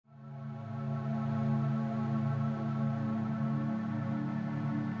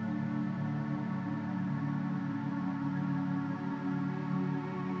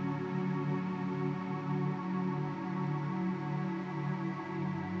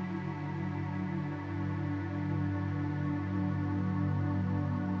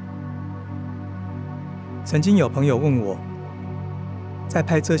曾经有朋友问我，在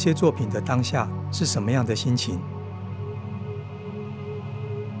拍这些作品的当下是什么样的心情？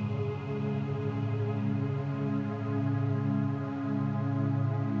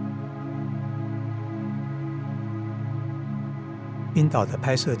冰岛的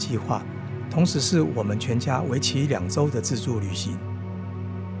拍摄计划，同时是我们全家为期2周的自助旅行。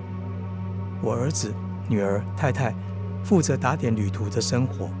我儿子、女儿、太太负责打点旅途的生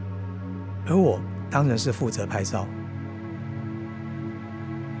活，而我当然是负责拍照。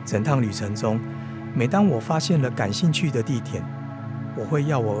整趟旅程中，每当我发现了感兴趣的地点，我会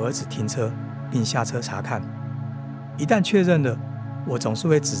要我儿子停车并下车查看。一旦确认了，我总是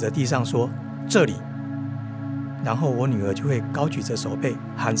会指着地上说“这里”，然后我女儿就会高举着手背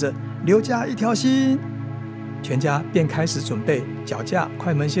喊着“留家一条心”，全家便开始准备脚架、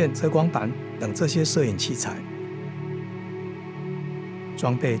快门线、遮光板等这些摄影器材。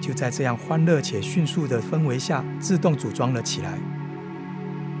装备就在这样欢乐且迅速的氛围下自动组装了起来。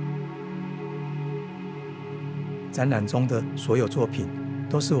展览中的所有作品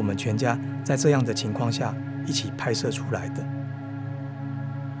都是我们全家在这样的情况下一起拍摄出来的。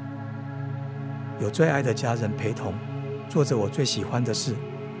有最爱的家人陪同，做着我最喜欢的事，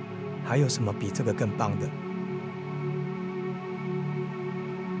还有什么比这个更棒的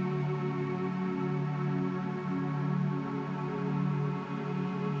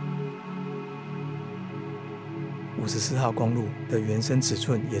？54号公路的原生尺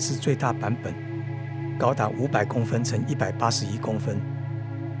寸也是最大版本，高达500公分乘181公分。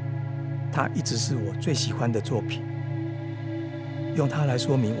它一直是我最喜欢的作品，用它来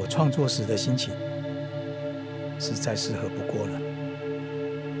说明我创作时的心情，实在适合不过了。